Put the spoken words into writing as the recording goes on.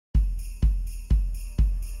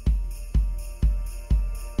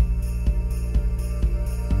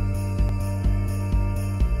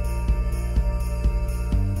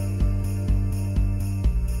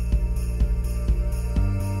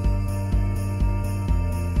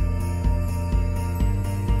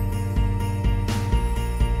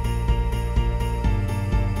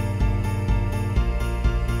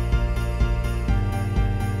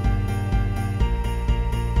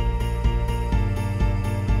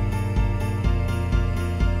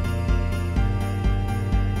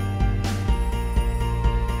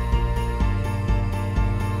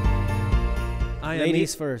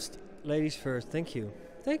Ladies first. Ladies first. Thank you.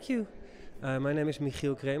 Thank you. My name is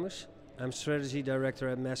Michiel Cremers. I'm Strategy Director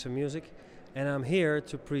at Massive Music, and I'm here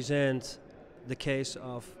to present the case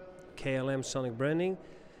of KLM Sonic Branding,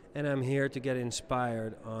 and I'm here to get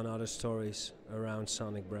inspired on other stories around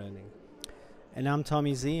sonic branding. And I'm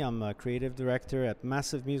Tommy Z. I'm a creative director at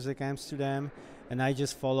Massive Music Amsterdam, and I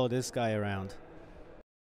just follow this guy around.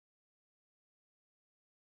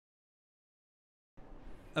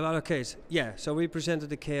 About our case, yeah, so we presented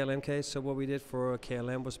the KLM case. So what we did for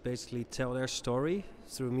KLM was basically tell their story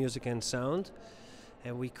through music and sound,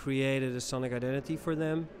 and we created a sonic identity for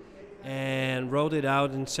them and rolled it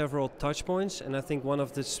out in several touch points. And I think one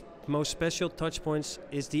of the most special touch points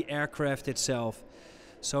is the aircraft itself.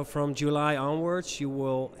 So from July onwards, you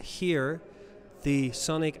will hear the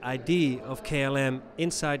sonic ID of KLM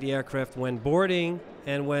inside the aircraft when boarding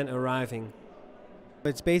and when arriving.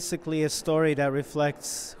 It's basically a story that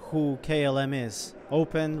reflects who KLM is.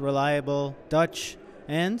 Open, reliable, Dutch,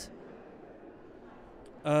 and?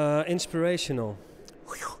 Inspirational.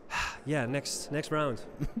 Yeah, next round.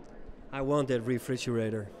 I want that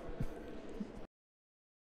refrigerator.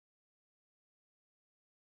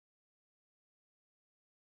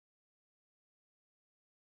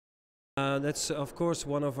 That's of course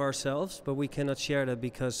one of ourselves, but we cannot share that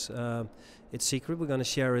because it's secret. We're going to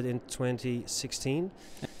share it in 2016.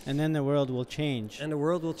 And then the world will change. And the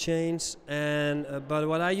world will change. And but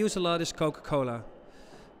what I use a lot is Coca-Cola,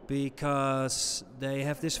 because they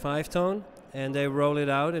have this 5-tone and they roll it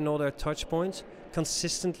out in all their touch points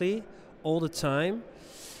consistently all the time.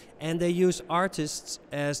 And they use artists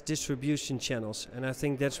as distribution channels. And I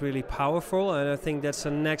think that's really powerful. And I think that's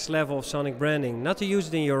the next level of sonic branding. Not to use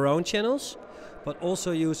it in your own channels, but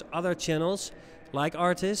also use other channels like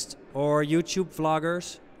artists or YouTube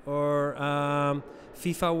vloggers or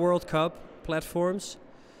FIFA World Cup platforms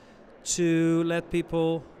to let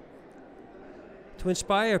people, to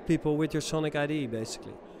inspire people with your sonic ID,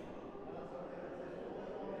 basically.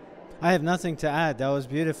 I have nothing to add. That was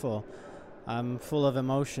beautiful. I'm full of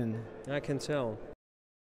emotion. I can tell.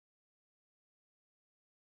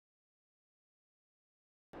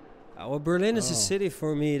 Well, Berlin is a city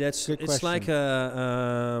for me. It's like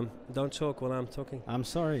a don't talk while I'm talking. I'm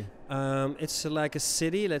sorry. It's like a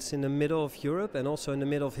city that's in the middle of Europe and also in the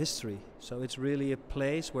middle of history. So it's really a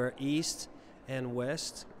place where East and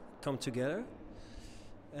West come together,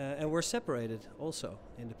 and we're separated also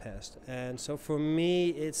in the past. And so for me,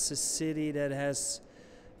 it's a city that has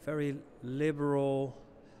very liberal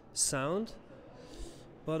sound,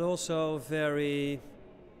 but also very,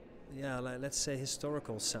 let's say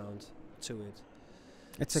historical sound to it.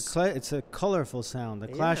 It's a colorful sound, a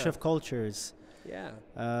clash of cultures. Yeah.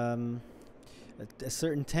 A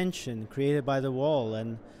certain tension created by the wall,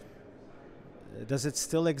 and does it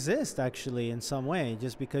still exist actually in some way?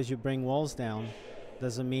 Just because you bring walls down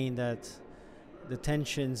doesn't mean that the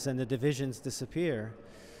tensions and the divisions disappear.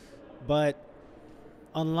 But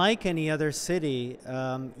unlike any other city,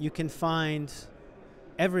 you can find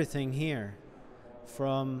everything here,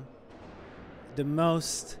 from the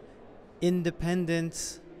most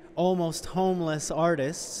independent, almost homeless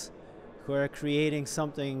artists who are creating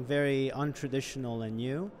something very untraditional and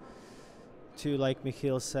new, to, like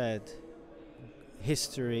Michiel said,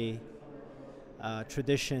 history,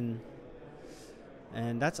 tradition,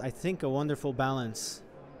 and that's, I think, a wonderful balance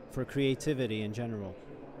for creativity in general.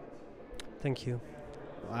 Thank you.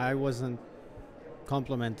 I wasn't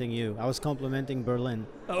complimenting you. I was complimenting Berlin.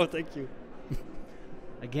 Oh, thank you.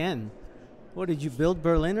 Again. What, did you build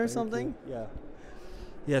Berlin or something? Yeah.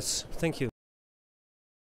 Yes, thank you.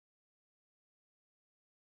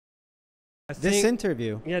 This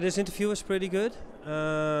interview. Yeah, this interview was pretty good.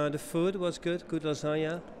 The food was good. Good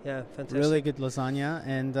lasagna. Yeah, fantastic. Really good lasagna.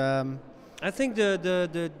 And I think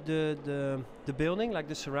the building, like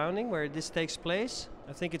the surrounding where this takes place,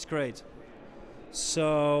 I think it's great.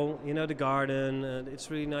 So, you know, the garden, it's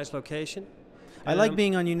a really nice location. I like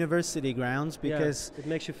being on university grounds because it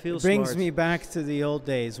makes you feel it brings smart. me back to the old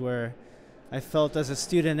days where I felt as a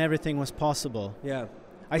student everything was possible. Yeah,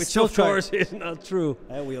 which still of course is not true.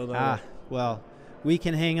 We all know. Well, we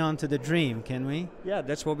can hang on to the dream, can we? Yeah,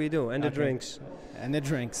 that's what we do. And the drinks. And the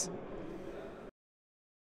drinks.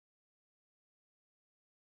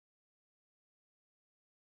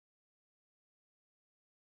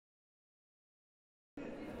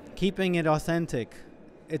 Keeping it authentic.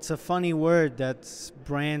 It's a funny word that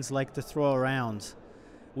brands like to throw around.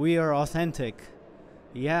 We are authentic.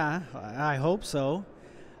 Yeah, I hope so.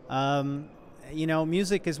 You know,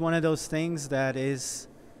 music is one of those things that is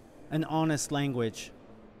an honest language.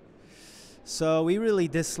 So we really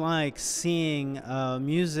dislike seeing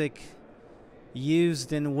music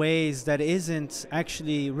used in ways that isn't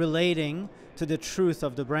actually relating to the truth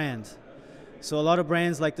of the brand. So a lot of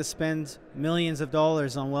brands like to spend millions of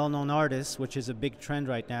dollars on well-known artists, which is a big trend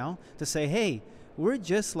right now, to say, hey, we're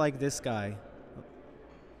just like this guy.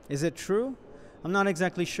 Is it true? I'm not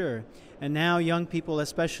exactly sure. And now young people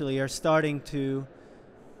especially are starting to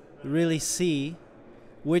really see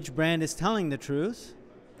which brand is telling the truth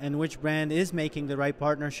and which brand is making the right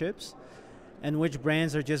partnerships and which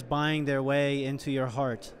brands are just buying their way into your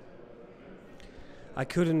heart. I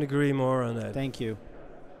couldn't agree more on that. Thank you.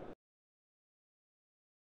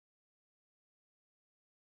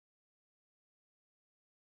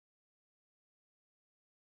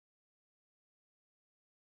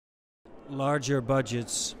 Larger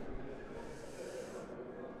budgets.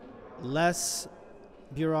 Less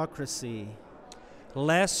bureaucracy.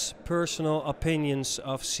 Less personal opinions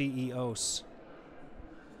of CEOs.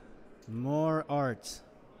 More art.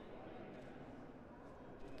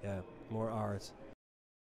 Yeah, more art.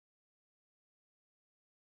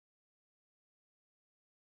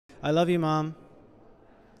 I love you, Mom.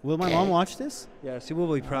 Will my mom watch this? Yeah, she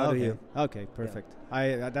will be proud of you. Okay, perfect.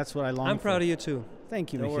 Yeah. That's what I long for. I'm proud of you too.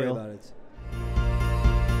 Thank you, Don't Michiel. worry about it.